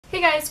Hey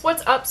guys,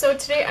 what's up? So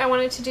today I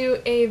wanted to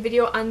do a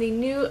video on the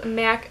new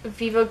MAC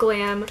Viva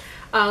Glam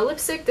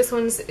lipstick. This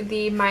one's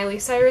the Miley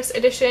Cyrus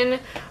edition.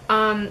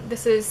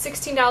 This is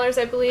 $16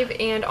 I believe,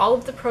 and all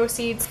of the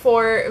proceeds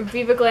for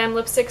Viva Glam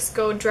lipsticks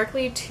go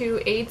directly to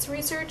AIDS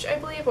research I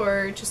believe,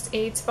 or just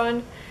AIDS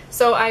fund.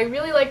 So I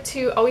really like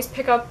to always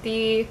pick up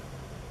the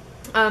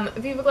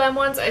Viva Glam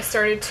ones. I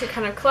started to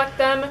kind of collect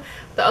them.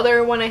 The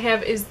other one I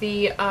have is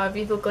the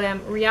Viva Glam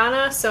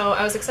Rihanna, so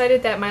I was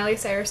excited that Miley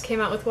Cyrus came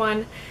out with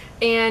one.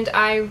 And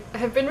I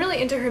have been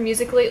really into her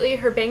music lately.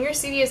 Her Banger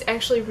CD is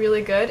actually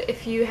really good.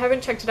 If you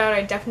haven't checked it out,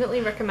 I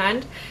definitely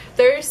recommend.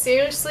 There's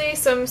seriously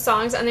some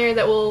songs on there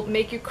that will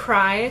make you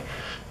cry.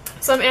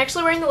 So I'm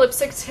actually wearing the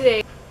lipstick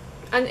today.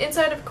 On the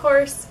inside, of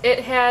course, it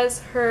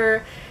has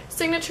her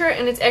signature,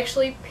 and it's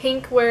actually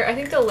pink, where I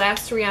think the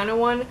last Rihanna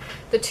one,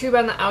 the tube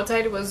on the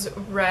outside was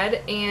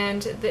red,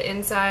 and the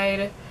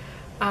inside,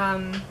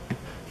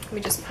 let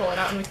me just pull it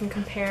out and we can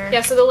compare.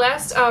 Yeah, so the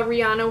last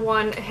Rihanna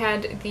one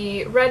had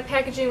the red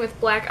packaging with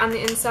black on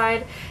the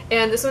inside,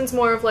 and this one's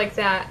more of like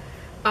that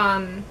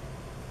kind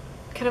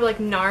of like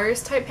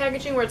NARS type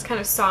packaging where it's kind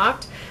of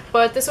soft,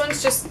 but this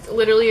one's just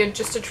literally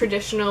just a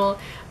traditional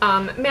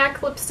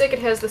MAC lipstick. It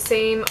has the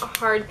same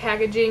hard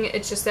packaging,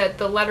 it's just that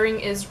the lettering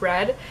is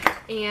red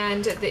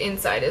and the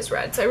inside is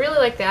red, so I really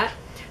like that.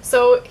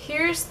 So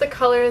here's the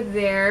color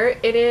there.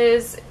 It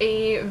is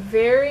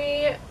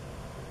a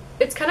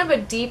it's kind of a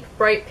deep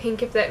bright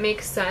pink, if that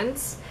makes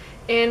sense,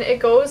 and it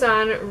goes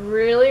on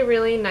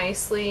really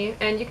nicely,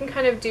 and you can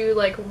kind of do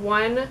like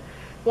one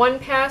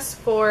pass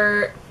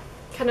for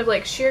kind of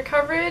like sheer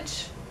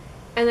coverage,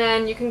 and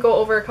then you can go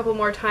over a couple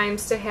more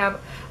times to have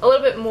a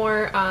little bit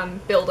more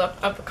build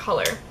up of the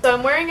color. So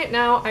I'm wearing it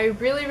now. I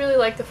really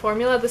like the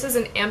formula. This is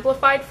an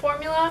amplified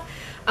formula.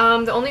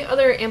 The only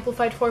other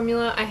amplified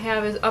formula I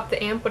have is Up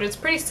the Amp, but it's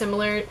pretty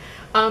similar,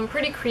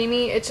 pretty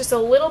creamy. It's just a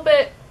little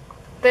bit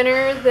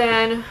thinner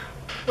than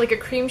like a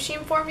cream sheen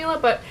formula,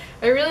 but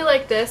I really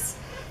like this.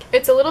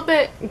 It's a little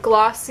bit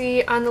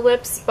glossy on the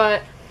lips,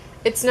 but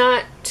it's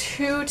not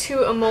too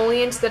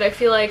emollient that I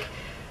feel like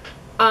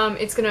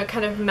it's gonna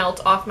kind of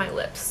melt off my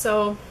lips,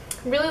 so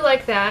really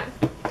like that.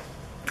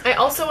 I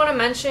also want to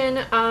mention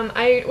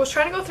I was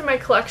trying to go through my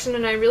collection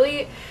and I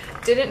really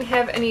didn't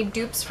have any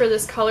dupes for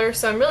this color,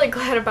 so I'm really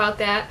glad about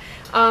that.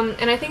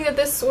 And I think that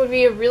this would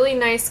be a really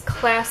nice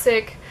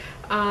classic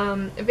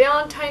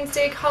Valentine's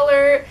Day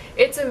color.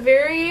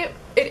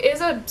 It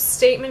is a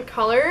statement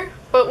color,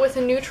 but with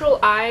a neutral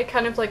eye,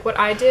 kind of like what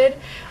I did.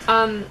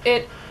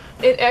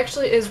 It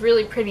actually is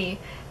really pretty,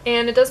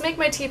 and it does make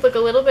my teeth look a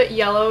little bit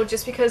yellow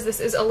just because this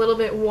is a little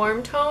bit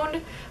warm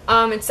toned.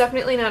 It's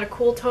definitely not a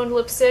cool toned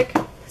lipstick,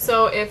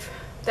 so if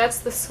that's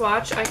the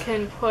swatch, I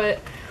can put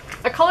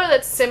a color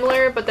that's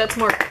similar but that's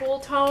more cool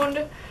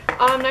toned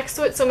next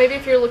to it. So maybe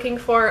if you're looking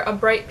for a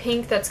bright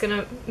pink that's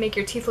gonna make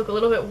your teeth look a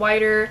little bit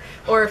whiter,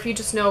 or if you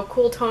just know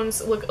cool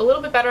tones look a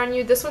little bit better on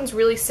you, this one's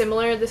really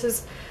similar. This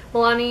is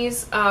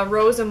Milani's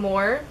Rose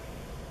Amore,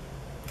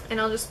 and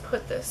I'll just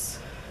put this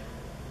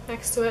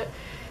next to it.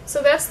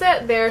 So that's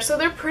that there. So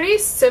they're pretty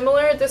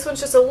similar. This one's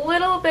just a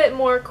little bit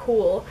more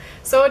cool.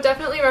 So I would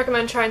definitely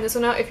recommend trying this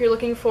one out. If you're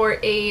looking for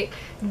a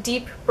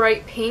deep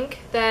bright pink,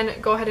 then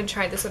go ahead and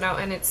try this one out,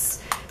 and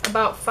it's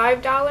about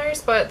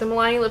 $5, but the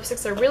Milani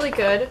lipsticks are really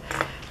good.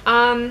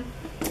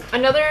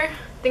 Another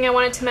thing I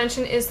wanted to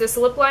mention is this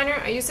lip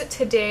liner. I used it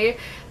today.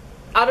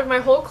 Out of my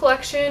whole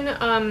collection,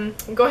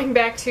 going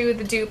back to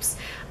the dupes,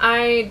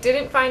 I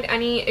didn't find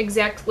any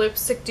exact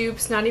lipstick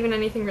dupes, not even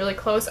anything really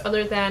close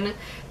other than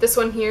this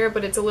one here,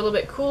 but it's a little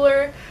bit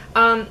cooler.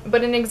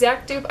 But an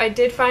exact dupe I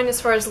did find as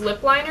far as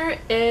lip liner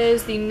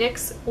is the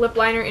NYX lip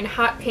liner in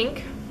Hot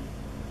Pink,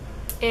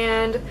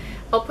 and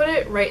I'll put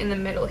it right in the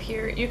middle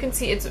here. You can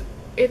see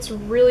it's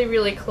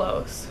really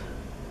close.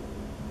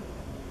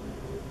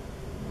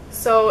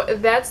 So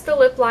that's the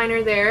lip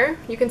liner there.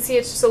 You can see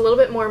it's just a little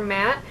bit more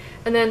matte,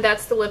 and then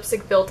that's the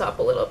lipstick built up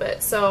a little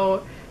bit.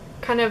 So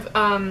kind of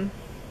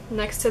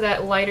next to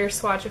that lighter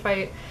swatch, if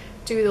I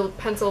do the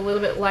pencil a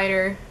little bit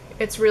lighter,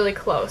 it's really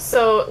close.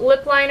 So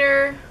lip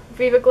liner,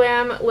 Viva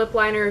Glam, lip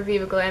liner,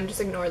 Viva Glam, just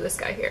ignore this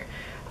guy here.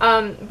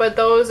 But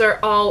those are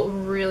all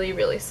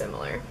really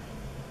similar.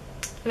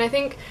 And I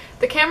think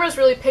the camera is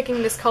really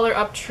picking this color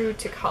up true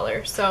to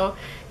color, so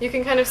you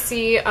can kind of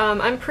see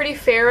I'm pretty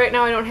fair right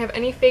now. I don't have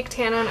any fake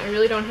tan on, I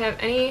really don't have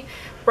any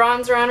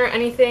bronzer on or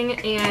anything,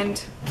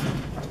 and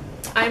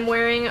I'm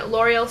wearing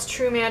L'Oreal's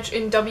True Match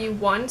in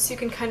W1, so you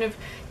can kind of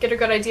get a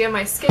good idea of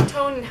my skin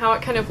tone and how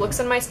it kind of looks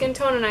on my skin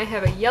tone. And I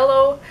have a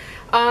yellow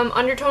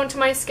undertone to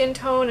my skin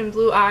tone and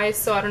blue eyes,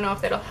 so I don't know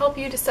if that'll help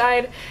you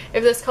decide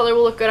if this color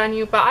will look good on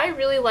you, but I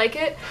really like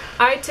it.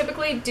 I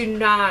typically do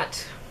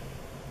not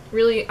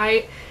really,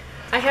 I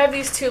have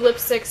these two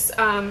lipsticks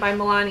by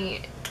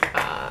Milani.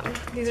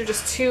 These are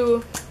just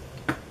two.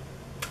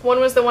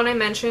 One was the one I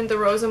mentioned, the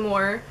Rose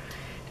Amore,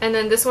 and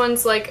then this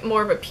one's like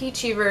more of a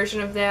peachy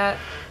version of that.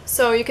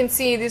 So you can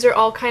see these are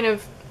all kind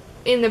of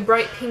in the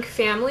bright pink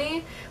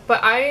family,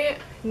 but I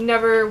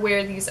never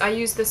wear these. I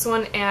use this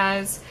one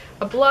as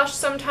a blush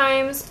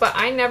sometimes, but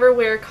I never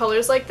wear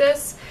colors like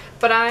this.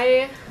 but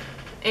I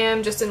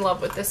am just in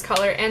love with this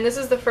color, and this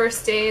is the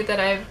first day that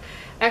I've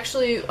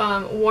actually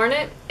worn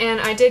it, and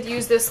I did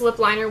use this lip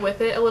liner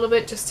with it a little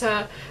bit just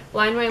to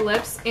line my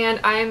lips, and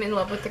I am in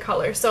love with the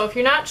color. So if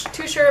you're not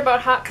too sure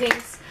about hot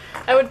pinks,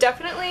 I would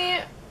definitely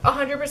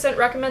 100%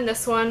 recommend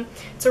this one.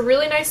 It's a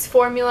really nice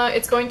formula.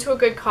 It's going to a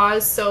good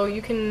cause, so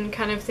you can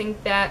kind of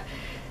think that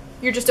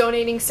you're just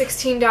donating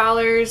 $16.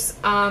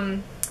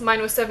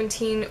 Mine was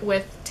 $17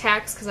 with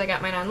tax because I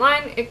got mine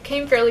online. It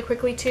came fairly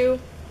quickly too.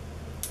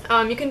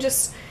 You can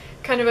just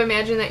kind of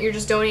imagine that you're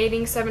just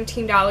donating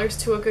 $17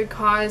 to a good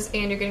cause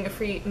and you're getting a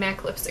free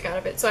MAC lipstick out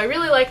of it. So I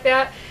really like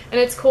that, and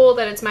it's cool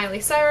that it's Miley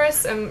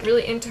Cyrus. I'm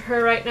really into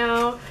her right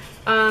now.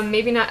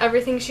 Maybe not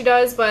everything she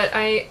does, but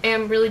I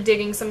am really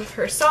digging some of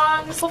her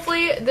songs.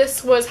 Hopefully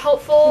this was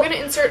helpful. I'm going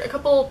to insert a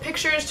couple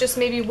pictures, just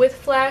maybe with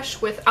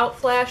flash, without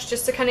flash,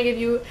 just to kind of give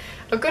you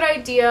a good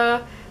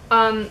idea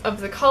of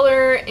the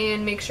color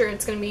and make sure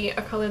it's going to be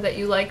a color that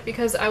you like,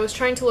 because I was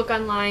trying to look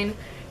online.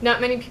 Not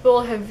many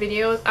people have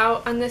videos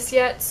out on this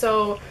yet,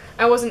 so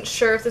I wasn't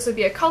sure if this would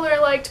be a color I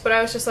liked, but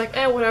I was just like,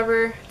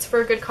 whatever, it's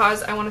for a good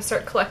cause. I want to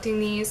start collecting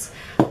these.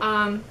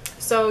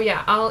 So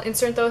yeah, I'll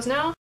insert those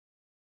now.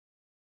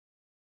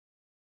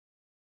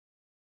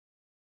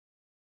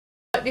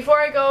 But before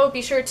I go,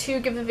 be sure to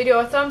give the video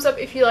a thumbs up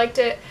if you liked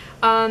it,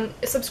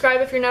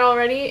 subscribe if you're not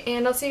already,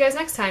 and I'll see you guys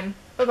next time.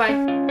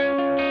 Bye-bye.